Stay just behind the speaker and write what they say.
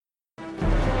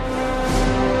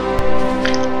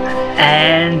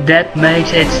And that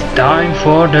makes it time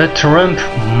for the Trump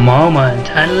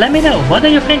moment. And let me know, what do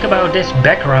you think about this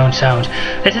background sound?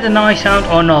 Is it a nice sound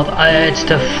or not? It's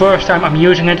the first time I'm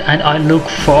using it and I look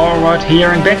forward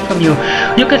hearing back from you.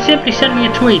 You can simply send me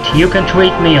a tweet. You can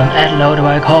tweet me on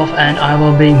 @Lodewijk and I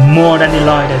will be more than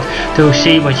delighted to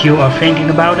see what you are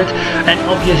thinking about it. And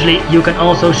obviously you can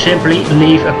also simply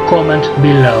leave a comment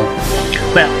below.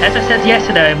 Well, as I said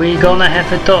yesterday, we're gonna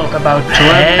have a talk about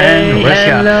Trump and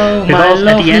Russia. Hello, because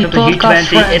at the end of the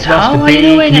G20 it was the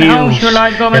big news. How's your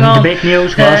life going and on? the big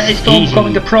news was it's all easy.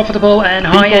 going the profitable and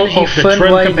high People energy of the fund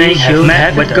Trump way campaign we have should met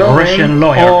have with it a going, Russian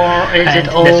lawyer. or is And it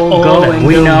that's all all that going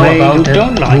we the know way about you the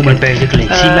don't like woman it? basically.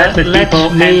 She met with Let people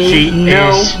and me she know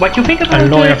is what you think about a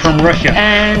lawyer it. from Russia.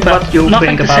 And But what you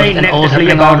nothing think to about say it and all negatively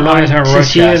that about lawyers in Russia.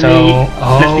 sincerely So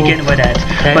let's hope begin with that.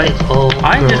 that But it's all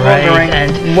I'm just great. wondering,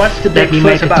 and what's the Let big me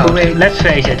fuss make it about? quick. Let's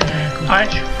face it.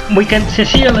 We can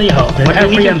sincerely hope that What we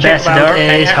every need to check ambassador about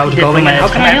is and how it's going and how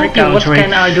can I help you? What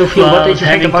can I do for you? What did you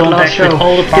think having about last contact show? with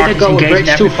all the Did parties it go a engaged in bridge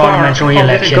every too far? parliamentary Or did it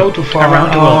election go too far around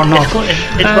the or world? not? It's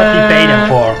what we pay them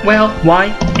for. Well, Why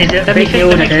is it let me big think-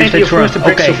 news let me against think the you Trump? first, the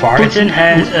bridge Okay, too far. Putin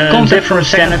has a Concept different for a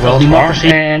second Senate world of war.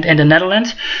 democracy, and in the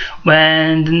Netherlands,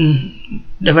 when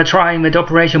they were trying with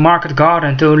Operation Market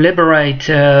Garden to liberate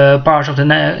parts of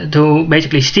to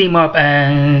basically steam up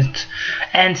and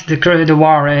end the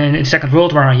war in the Second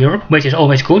World War in Europe, which is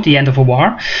always good, the end of a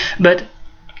war. But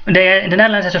the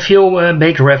Netherlands has a few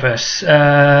big rivers,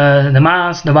 the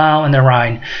Maas, the Waal and the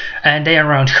Rhine, and they are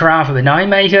around Graven bij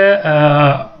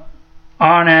Nijmegen,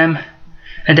 Arnhem,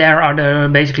 and there are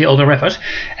basically all the rivers.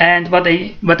 And what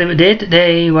they did,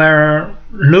 they were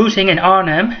losing in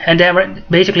Arnhem, and they were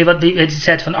basically what they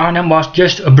said from Arnhem was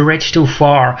just a bridge too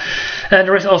far.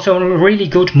 There is also a really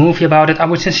good movie about it. I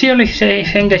would sincerely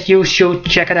think that you should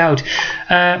check it out.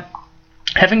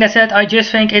 Having that said, I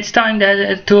just think it's time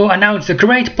to announce the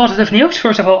great positive news.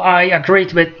 First of all, I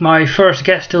agreed with my first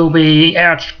guest to be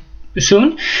aired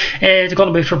soon. It's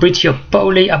going to be Fabrizio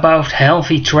Poli about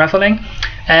healthy traveling.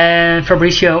 And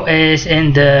Fabrizio is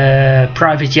in the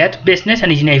private jet business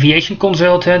and he's an aviation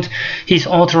consultant. He's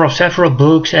author of several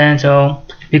books, and so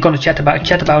we're going to chat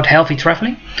about healthy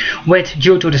traveling, which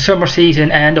due to the summer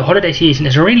season and the holiday season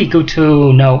is really good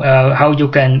to know how you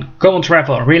can go and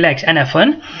travel, relax and have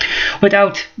fun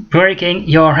without breaking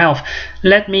your health.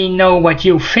 Let me know what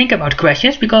you think about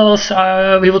questions, because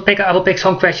I will pick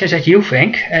some questions that you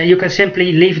think. You can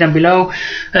simply leave them below.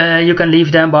 You can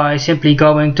leave them by simply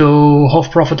going to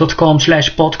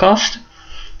hofprofit.com/podcast.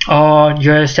 Or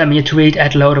just send me a tweet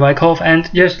 @Lodewijk and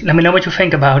just let me know what you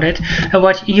think about it and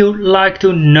what you like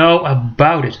to know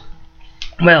about it.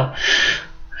 Well,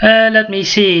 let me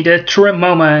see, the Trump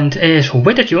moment is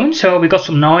with the tune, so we got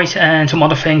some noise and some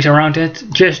other things around it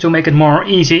just to make it more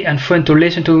easy and fun to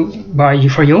listen to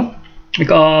for you,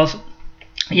 because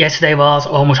yesterday was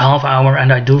almost half hour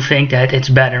and I do think that it's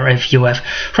better if you have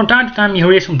from time to time you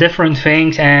hear some different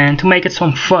things and to make it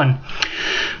some fun.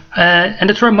 And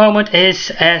the Trump moment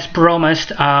is, as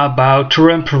promised, about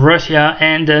Trump, Russia,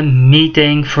 and the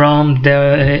meeting from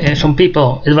some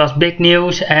people. It was big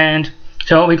news, and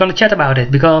so we're going to chat about it,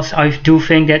 because I do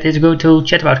think that it's good to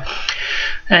chat about.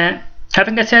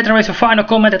 Having that said, there is a final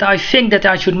comment that I think that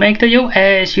I should make to you.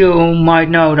 As you might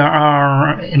know, there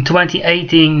are in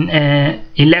 2018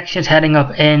 elections heading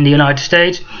up in the United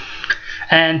States.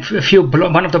 And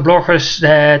one of the bloggers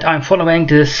that I'm following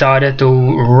decided to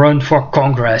run for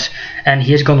Congress, and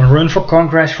he's gonna run for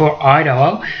Congress for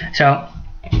Idaho. So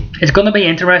it's gonna be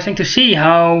interesting to see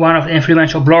how one of the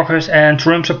influential bloggers and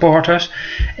Trump supporters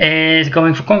is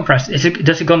going for Congress.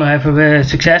 Does he gonna have a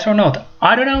success or not?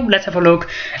 I don't know. Let's have a look,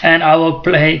 and I will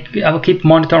keep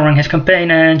monitoring his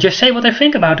campaign and just say what I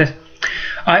think about it.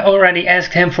 I already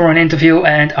asked him for an interview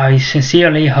and I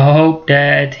sincerely hope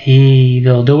that he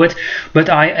will do it, but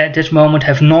I at this moment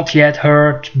have not yet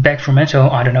heard back from him, so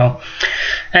I don't know.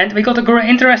 And we got a very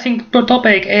interesting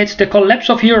topic. It's the collapse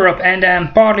of Europe, and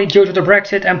partly due to the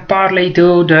Brexit and partly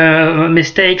due to the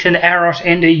mistakes and errors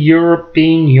in the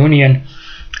European Union.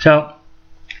 So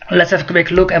let's have a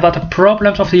quick look at what the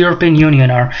problems of the European Union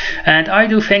are. And I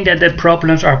do think that the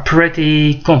problems are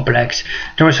pretty complex.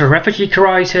 There is a refugee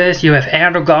crisis, you have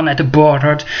Erdogan at the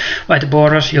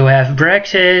borders, you have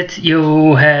Brexit,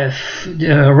 you have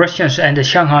the Russians and the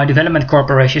Shanghai Development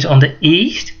Corporations on the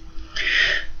east.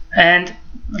 And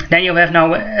then you have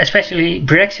now especially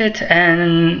Brexit,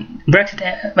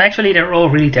 actually they're all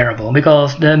really terrible,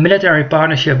 because the military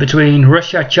partnership between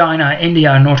Russia, China,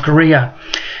 India and North Korea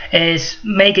is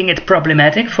making it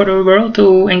problematic for the world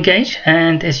to engage,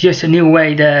 and it's just a new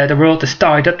way the world is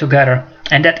tied up together,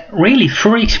 and that really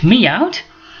freaks me out.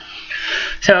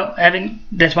 So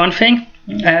that's one thing.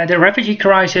 The refugee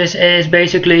crisis is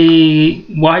basically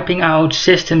wiping out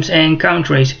systems and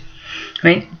countries. I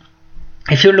mean,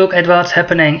 if you look at what's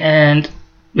happening and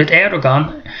with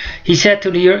Erdogan, he said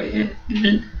to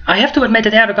I have to admit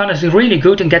that Erdogan is really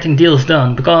good in getting deals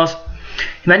done, because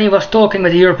when he was talking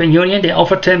with the European Union, they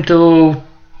offered him to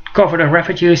cover the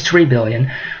refugees 3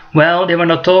 billion. Well, they were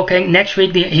not talking. Next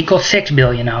week he got 6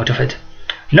 billion out of it.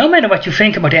 No matter what you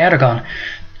think about Erdogan,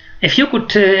 if you could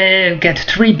get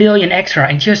 3 billion extra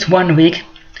in just 1 week,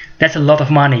 that's a lot of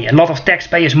money, a lot of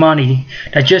taxpayers' money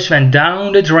that just went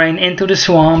down the drain into the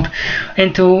swamp,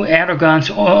 into Erdogan's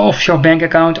offshore bank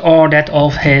account or that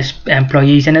of his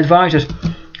employees and advisors.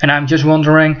 And I'm just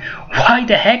wondering, why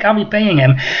the heck are we paying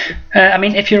him? I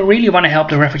mean, if you really want to help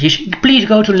the refugees, please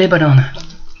go to Lebanon.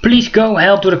 Please go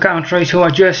help to the countries who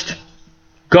are just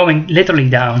going literally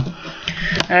down.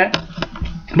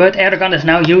 But Erdogan is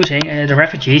now using the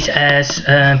refugees as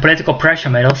a political pressure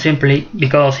medal, simply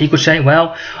because he could say,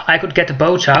 well, I could get the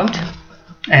boats out,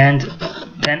 and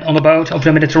then on the boat of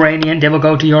the Mediterranean they will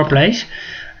go to your place.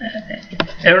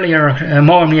 Earlier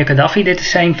Muammar Gaddafi did the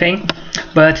same thing,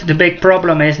 but the big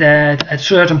problem is that at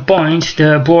certain points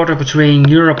the border between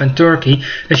Europe and Turkey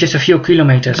is just a few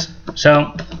kilometers.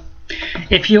 So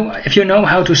if you know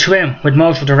how to swim with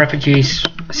most of the refugees,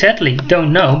 sadly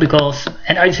don't know, because,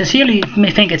 and I sincerely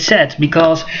think it's sad,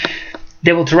 because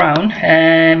they will drown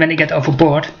when they get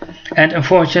overboard, and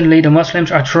unfortunately the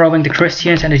Muslims are throwing the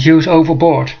Christians and the Jews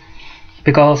overboard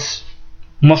because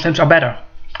Muslims are better.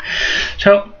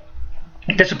 So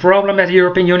that's a problem that the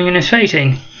European Union is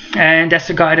facing, and that's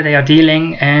the guy that they are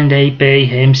dealing, and they pay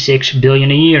him 6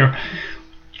 billion a year.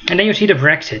 And then you see the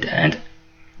Brexit, and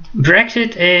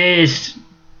Brexit is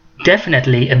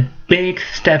definitely a big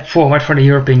step forward for the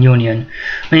European Union.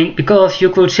 I mean, because you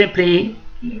could simply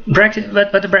Brexit,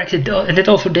 but the Brexit it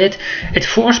also did, it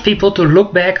forced people to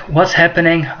look back what's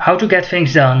happening, how to get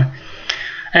things done.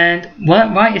 And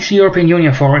why is the European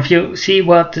Union for? If you see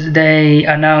what they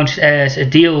announced as a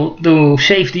deal to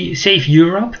save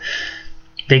Europe,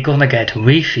 they're gonna get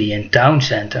Wi-Fi in town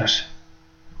centers.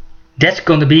 That's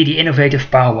gonna be the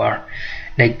innovative power.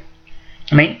 I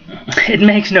mean, it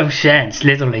makes no sense,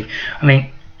 literally. I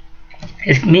mean,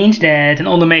 it means that in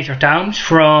all the major towns,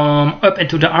 from up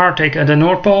into the Arctic and the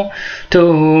North Pole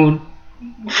to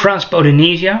France,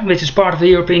 Polynesia, which is part of the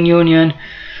European Union,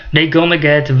 they're gonna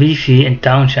get Wi-Fi in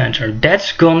town center.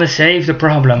 That's gonna save the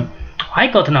problem. I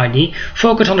got an idea.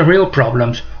 Focus on the real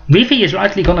problems. Wi-Fi is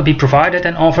likely gonna be provided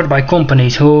and offered by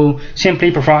companies who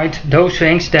simply provide those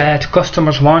things that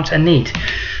customers want and need.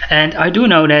 And I do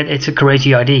know that it's a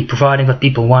crazy idea, providing what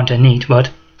people want and need, but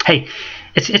hey,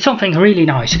 it's something really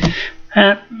nice.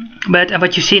 But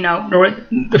what you see now,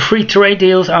 the free trade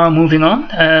deals are moving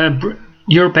on.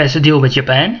 Europe has a deal with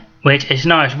Japan, which is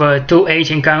nice, but two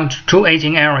aging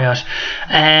areas,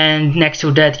 and next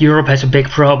to that Europe has a big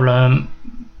problem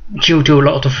due to a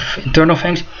lot of internal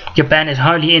things. Japan is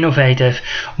highly innovative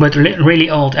but really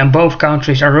old, and both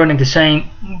countries are running the same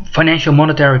financial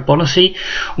monetary policy,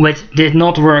 which did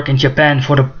not work in Japan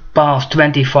for the past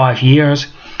 25 years.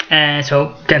 And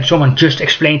so can someone just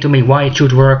explain to me why it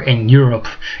should work in Europe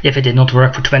if it did not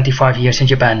work for 25 years in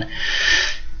Japan?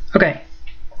 Okay.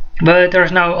 But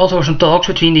there's now also some talks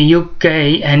between the UK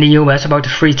and the US about the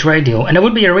free trade deal, and that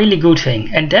would be a really good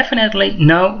thing. And definitely,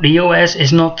 no, the US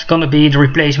is not going to be the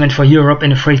replacement for Europe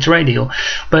in a free trade deal,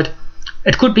 but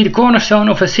it could be the cornerstone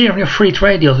of a series of free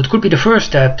trade deals. It could be the first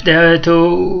step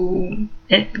to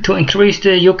increase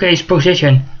the UK's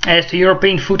position as the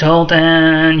European foothold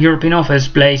and European office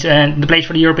place and the place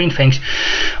for the European things.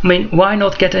 I mean, why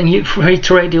not get a free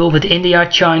trade deal with India,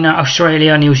 China,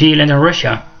 Australia, New Zealand and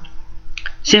Russia?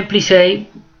 Simply say,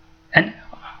 and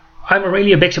I'm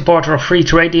really a big supporter of free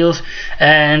trade deals,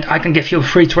 and I can give you a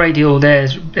free trade deal that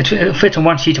fits on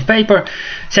one sheet of paper,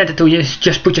 send it to you,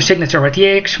 just put your signature at the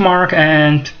X mark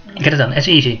and get it done. It's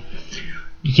easy.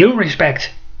 You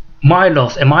respect my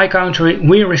laws in my country,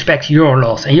 we respect your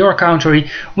laws in your country,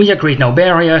 we agreed no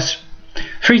barriers.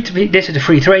 This is a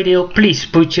free trade deal, please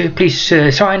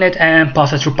sign it and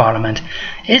pass it through Parliament.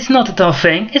 It's not a tough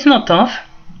thing, it's not tough.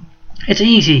 It's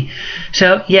easy.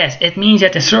 So yes, it means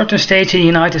that in certain states in the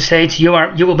United States you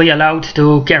will be allowed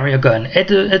to carry a gun.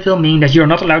 It will mean that you're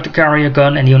not allowed to carry a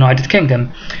gun in the United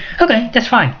Kingdom. Okay, that's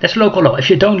fine. That's local law. If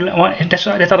you don't want, that's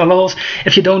other laws.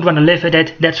 If you don't want to live with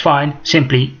it, that's fine.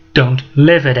 Simply don't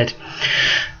live with it.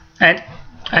 And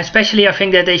especially I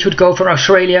think that they should go for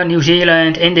Australia, New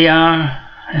Zealand, India,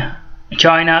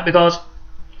 China, because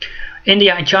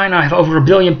India and China have over 1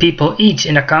 billion people each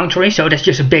in their country, so that's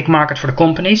just a big market for the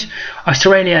companies.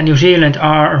 Australia and New Zealand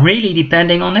are really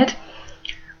depending on it.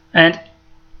 And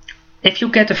if you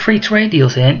get the free trade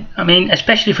deals in, I mean,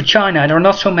 especially for China, there are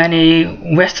not so many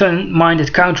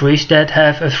Western-minded countries that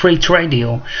have a free trade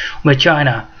deal with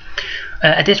China.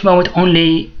 At this moment,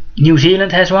 only New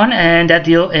Zealand has one, and that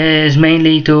deal is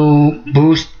mainly to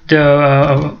boost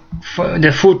the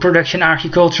food production,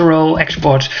 agricultural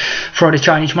exports for the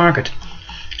Chinese market.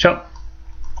 So,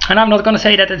 and I'm not going to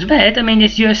say that it's bad. I mean,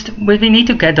 it's just what we need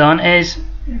to get done is,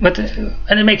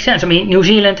 and it makes sense. I mean, New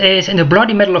Zealand is in the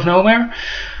bloody middle of nowhere.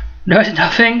 There's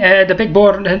nothing. The big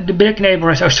border, the big neighbor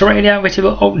is Australia, which we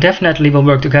will definitely will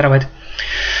work together with,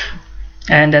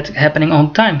 and that's happening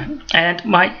on time. And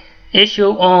my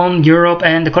issue on Europe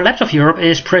and the collapse of Europe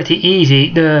is pretty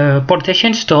easy. The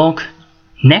politicians talk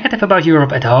negative about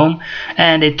Europe at home,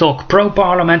 and they talk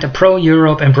pro-Parliament and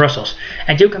pro-Europe in Brussels.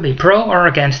 And you can be pro or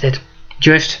against it.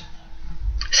 Just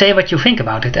say what you think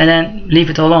about it, and then leave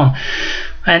it alone.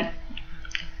 And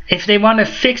if they want to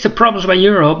fix the problems by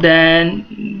Europe,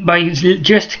 then by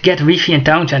just get Rifi and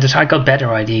town centers, I got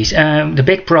better ideas. The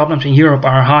big problems in Europe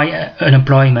are high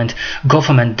unemployment,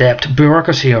 government debt,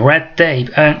 bureaucracy, red tape.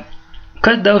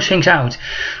 Cut those things out.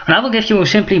 And I will give you a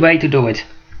simple way to do it.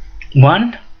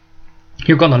 1.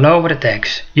 You're gonna lower the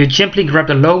tax. You simply grab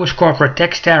the lowest corporate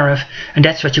tax tariff, and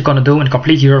that's what you're gonna do in the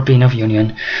complete European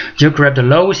Union. You grab the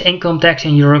lowest income tax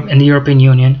in Europe, in the European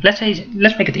Union. Let's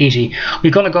make it easy.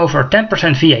 We're gonna go for a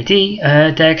 10%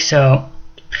 VAT tax. So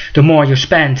the more you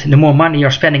spend, the more money you're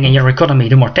spending in your economy,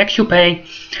 the more tax you pay.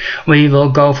 We will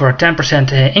go for a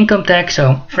 10% income tax.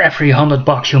 So for every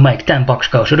 $100 you make,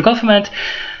 $10 goes to the government.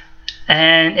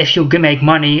 And if you make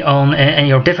money on and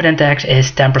your dividend tax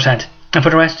is 10%, and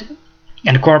for the rest.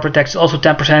 And the corporate tax is also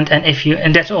 10%,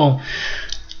 and that's all.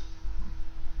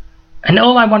 And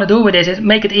all I want to do with this is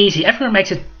make it easy. Everyone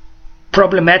makes it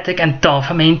problematic and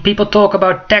tough. I mean, people talk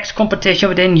about tax competition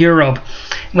within Europe.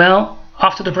 Well,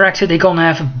 after the Brexit, they're gonna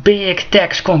have a big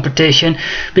tax competition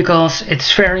because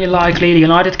it's very likely the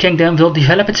United Kingdom will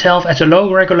develop itself as a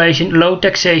low regulation, low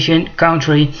taxation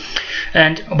country,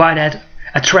 and by that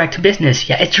attract business.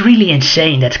 Yeah, it's really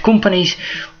insane that companies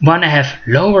want to have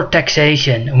lower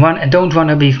taxation and don't want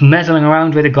to be meddling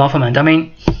around with the government. I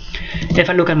mean, if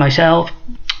I look at myself,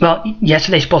 well,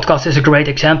 yesterday's podcast is a great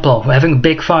example. We're having a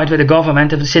big fight with the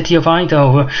government of the city of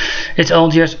Eindhoven. It's all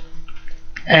just,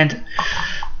 and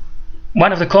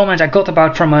one of the comments I got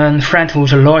about from a friend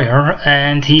who's a lawyer,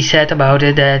 and he said about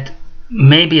it that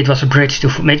maybe it was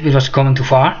maybe it was going too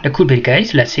far. That could be the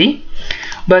case. Let's see,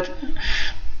 but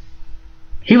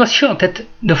he was shocked that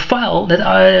the file that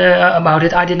about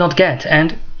it I did not get.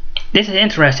 And this is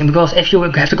interesting because if you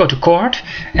have to go to court,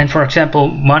 and for example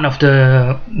one of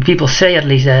the people say at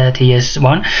least that he is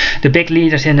one, the big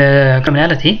leaders in the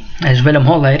criminality is Willem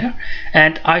Holleder,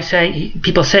 and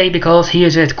people say because he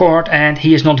is at court and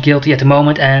he is not guilty at the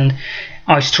moment, and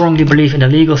I strongly believe in the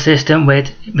legal system,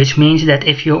 which means that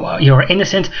if you're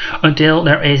innocent until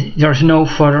there is no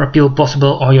further appeal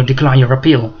possible or you decline your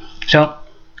appeal. So,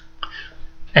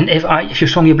 and if you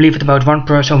strongly believe it about one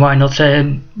person, why not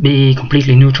be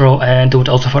completely neutral and do it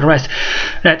also for the rest?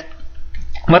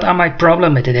 What my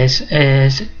problem with it is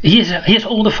he has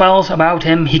all the files about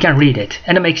him. He can read it,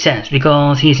 and it makes sense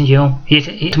because he's in jail. He's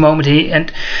at the moment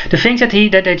and the things that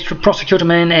they prosecute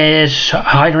him in is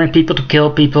hiring people to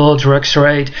kill people, drugs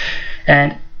trade,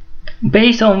 and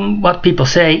based on what people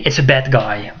say, it's a bad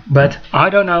guy. But I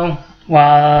don't know.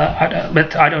 Well,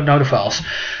 I don't know the files.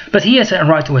 But he has a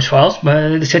right to his files.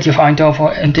 But the city of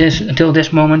Eindhoven until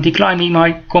this moment declined me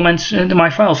my comments into my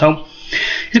file. So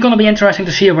it's going to be interesting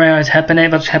to see what's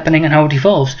happening and how it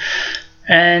evolves.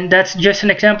 And that's just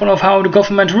an example of how the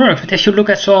government works. But if you look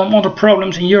at some other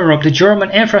problems in Europe, the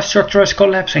German infrastructure is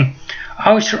collapsing.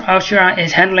 Austria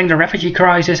is handling the refugee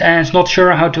crisis and is not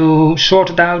sure how to sort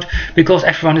it out because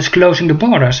everyone is closing the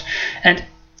borders. And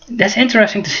that's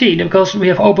interesting to see because we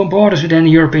have open borders within the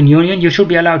European Union. You should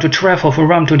be allowed to travel from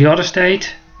one to the other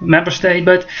member state,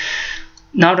 but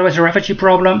now there is a refugee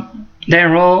problem.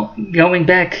 They're all going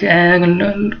back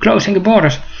and closing the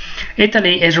borders.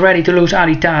 Italy is ready to lose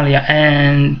Alitalia,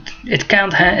 and it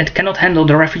cannot handle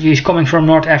the refugees coming from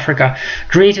North Africa.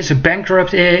 Greece is a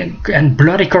bankrupt and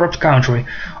bloody corrupt country.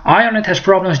 Ireland has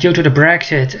problems due to the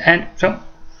Brexit, and so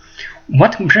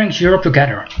what brings Europe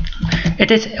together? It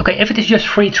is okay. If it is just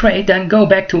free trade, then go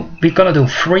back to we're gonna do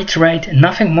free trade,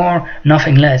 nothing more,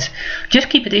 nothing less. Just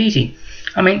keep it easy.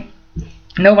 I mean,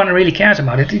 no one really cares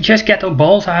about it. Just get the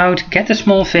balls out, get the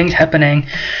small things happening,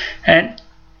 and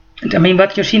I mean,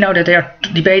 what you see now that they are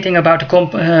debating about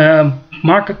the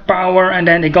market power, and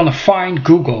then they're gonna find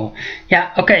Google.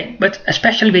 Yeah, okay, but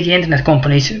especially with the internet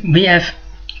companies, we have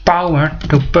power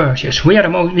to purchase. We are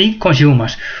we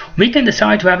consumers. We can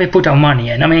decide where we put our money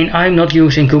in. I mean, I'm not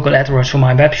using Google AdWords for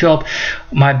my web shop.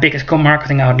 My biggest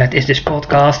marketing outlet is this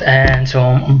podcast and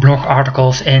some blog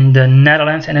articles in the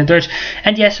Netherlands and in Dutch.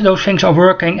 And yes, those things are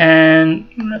working and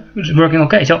it's working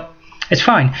okay. So it's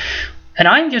fine. And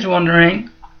I'm just wondering,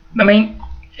 I mean,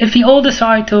 if we all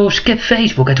decide to skip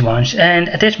Facebook at once, and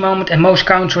at this moment in most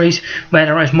countries where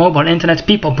there is mobile internet,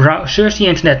 people search the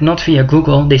internet not via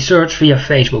Google, they search via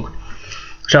Facebook.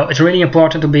 So it's really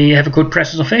important to have a good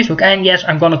presence on Facebook. And yes,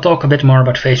 I'm going to talk a bit more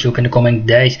about Facebook in the coming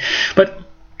days. But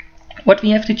what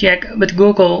we have to check with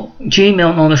Google, Gmail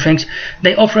and all those things,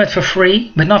 they offer it for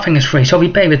free, but nothing is free. So we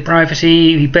pay with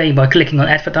privacy, we pay by clicking on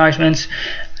advertisements.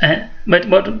 But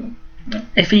what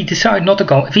if we decide not to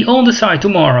go? If we all decide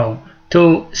tomorrow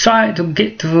to stop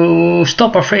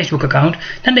our Facebook account,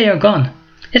 then they are gone.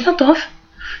 It's not tough.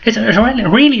 It's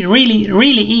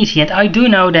really easy, and I do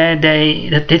know that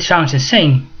it sounds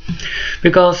insane,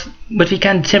 but we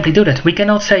can't simply do that. We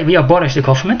cannot say we abolish the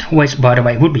government, which by the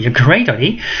way would be a great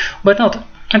idea, but not.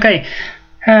 Okay.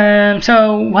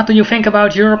 So what do you think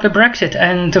about Europe, the Brexit?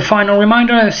 And the final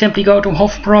reminder, simply go to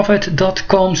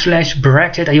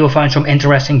hofprofit.com/Brexit and you'll find some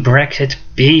interesting Brexit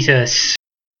pieces.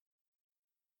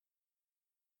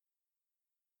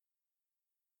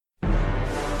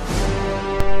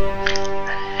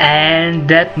 And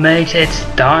that makes it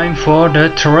time for the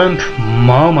Trump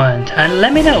moment. And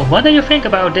let me know, what do you think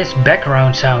about this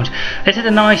background sound? Is it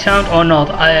a nice sound or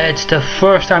not? It's the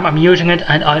first time I'm using it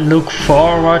and I look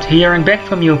forward hearing back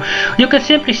from you. You can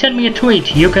simply send me a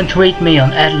tweet. You can tweet me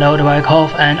on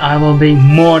 @Lodewijkhof and I will be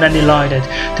more than delighted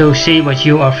to see what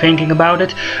you are thinking about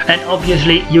it. And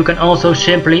obviously you can also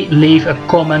simply leave a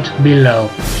comment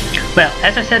below. Well,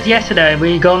 as I said yesterday,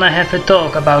 we're gonna have a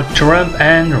talk about Trump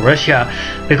and Russia,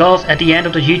 because at the end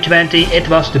of the G20 it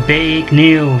was the big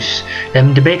news.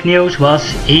 The big news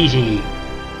was easy.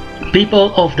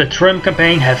 People of the Trump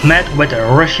campaign have met with a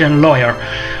Russian lawyer,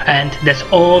 and that's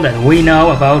all that we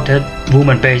know about that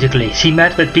woman basically. She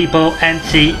met with people and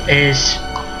she is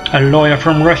a lawyer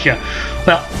from Russia.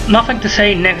 Well, nothing to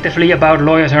say negatively about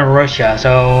lawyers in Russia,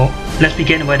 so let's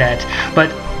begin with that. But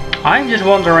I'm just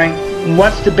wondering,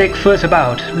 what's the big fuss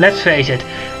about? Let's face it,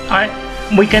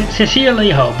 we can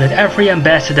sincerely hope that every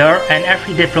ambassador and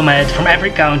every diplomat from every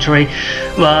country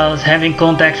was having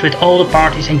contacts with all the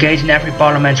parties engaged in every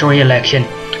parliamentary election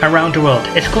around the world.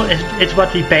 It's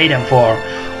what we pay them for.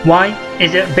 Why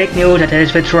is it big news that it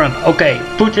is with Trump? Okay,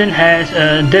 Putin has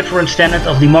a different standard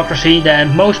of democracy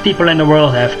than most people in the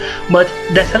world have, but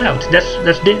that's allowed.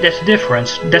 That's the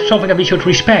difference. That's something that we should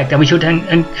respect, and we should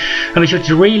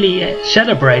really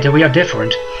celebrate that we are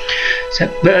different.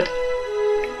 But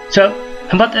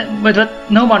what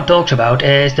no one talks about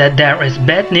is that there is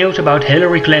bad news about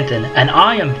Hillary Clinton, and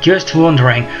I am just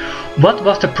wondering, what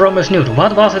was the promised news?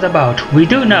 What was it about? We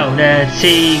do know that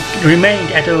she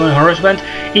remained at her husband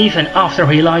even after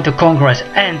he lied to Congress,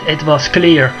 and it was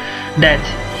clear that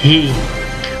he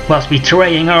was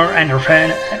betraying her and her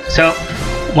friend. So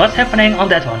what's happening on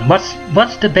that one? What's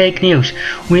the big news?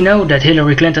 We know that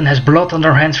Hillary Clinton has blood on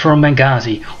her hands from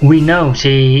Benghazi. We know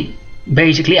she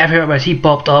basically everywhere she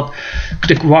popped up,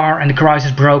 the war and the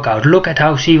crisis broke out. Look at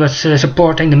how she was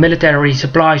supporting the military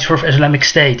supplies for Islamic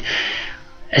State,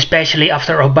 especially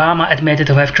after Obama admitted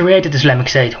to have created Islamic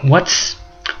State. What's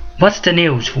the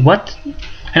news?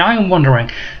 And I am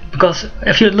wondering, because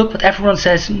if you look what everyone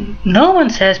says, no one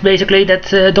says basically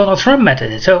that Donald Trump met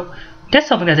it. So that's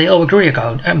something that they all agree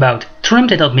about. Trump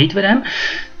did not meet with him,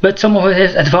 but some of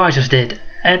his advisors did.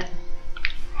 And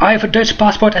I have a Dutch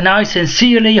passport, and I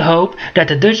sincerely hope that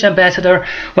the Dutch ambassador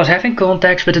was having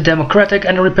contacts with the Democratic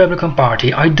and the Republican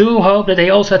Party. I do hope that they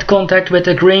also had contact with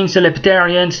the Greens, the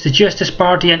Libertarians, the Justice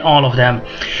Party and all of them.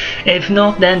 If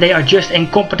not, then they are just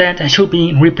incompetent and should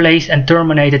be replaced and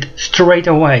terminated straight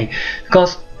away,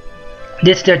 because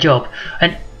that's their job.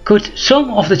 And could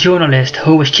some of the journalists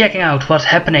who was checking out what's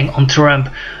happening on Trump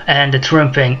and the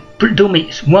Trump thing do me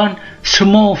one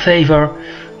small favor?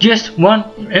 Just one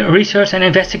research and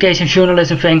investigation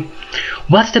journalism thing.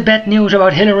 What's the bad news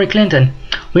about Hillary Clinton?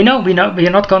 We are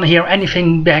not gonna hear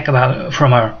anything back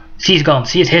from her. She's gone.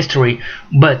 She is history.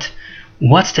 But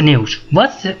what's the news?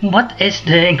 What is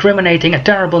the incriminating and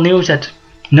terrible news that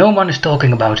no one is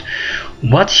talking about?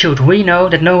 What should we know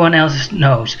that no one else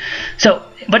knows? So,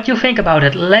 what you think about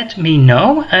it, let me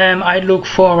know. I look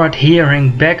forward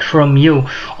hearing back from you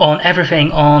on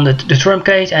everything on the Trump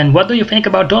case, and what do you think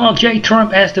about Donald J.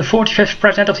 Trump as the 45th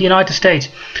President of the United States.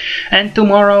 And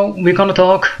tomorrow we're gonna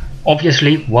talk,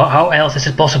 obviously, how else is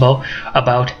it possible,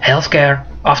 about healthcare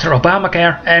after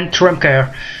Obamacare and Trump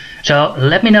care. So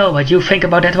let me know what you think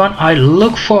about that one. I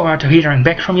look forward to hearing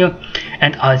back from you,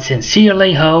 and I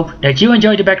sincerely hope that you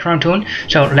enjoy the background tune,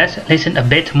 so let's listen a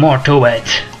bit more to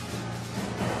it.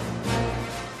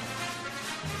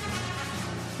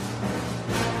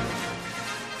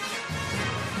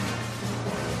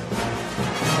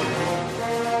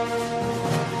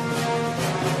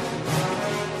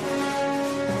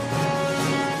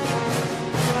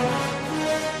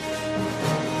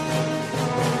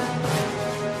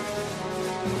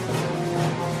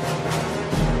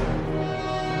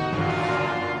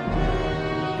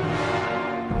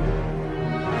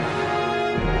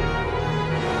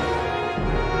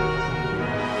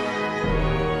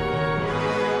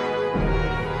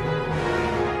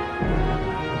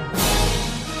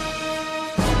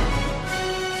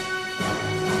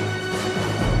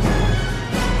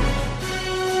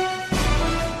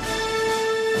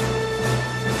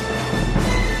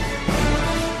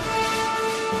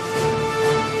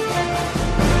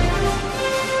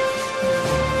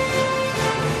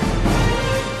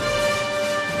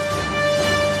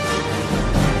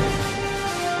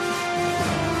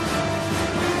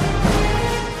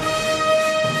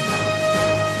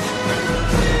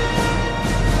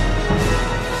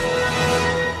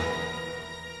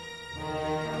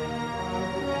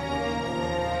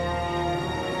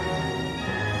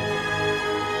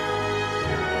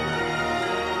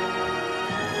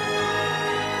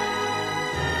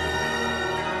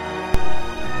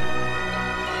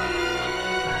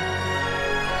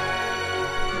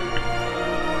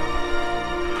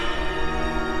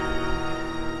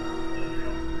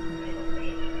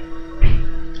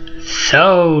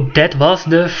 So that was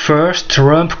the first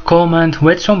Trump comment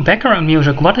with some background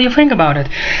music. What do you think about it?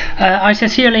 I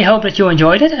sincerely hope that you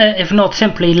enjoyed it. If not,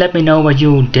 simply let me know what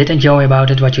you did enjoy about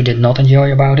it, what you did not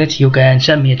enjoy about it. You can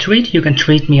send me a tweet. You can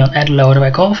tweet me on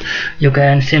 @LodewijkHolf. You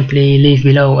can simply leave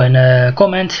below a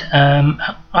comment.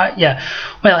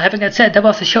 Well, having that said, that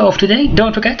was the show of today.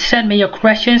 Don't forget to send me your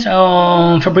questions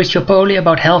on Fabrizio Poli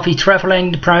about healthy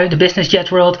traveling, the business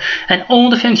jet world, and all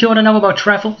the things you want to know about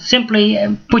travel. Simply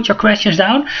put your questions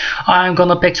down. I'm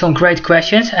gonna pick some great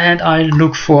questions, and I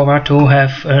look forward to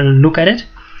have a look at it.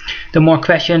 The more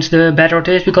questions, the better it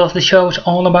is, because the show is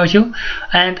all about you.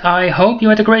 And I hope you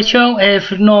had a great show.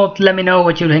 If not, let me know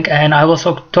what you think, and I will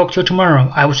talk to you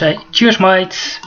tomorrow. I will say cheers, mates.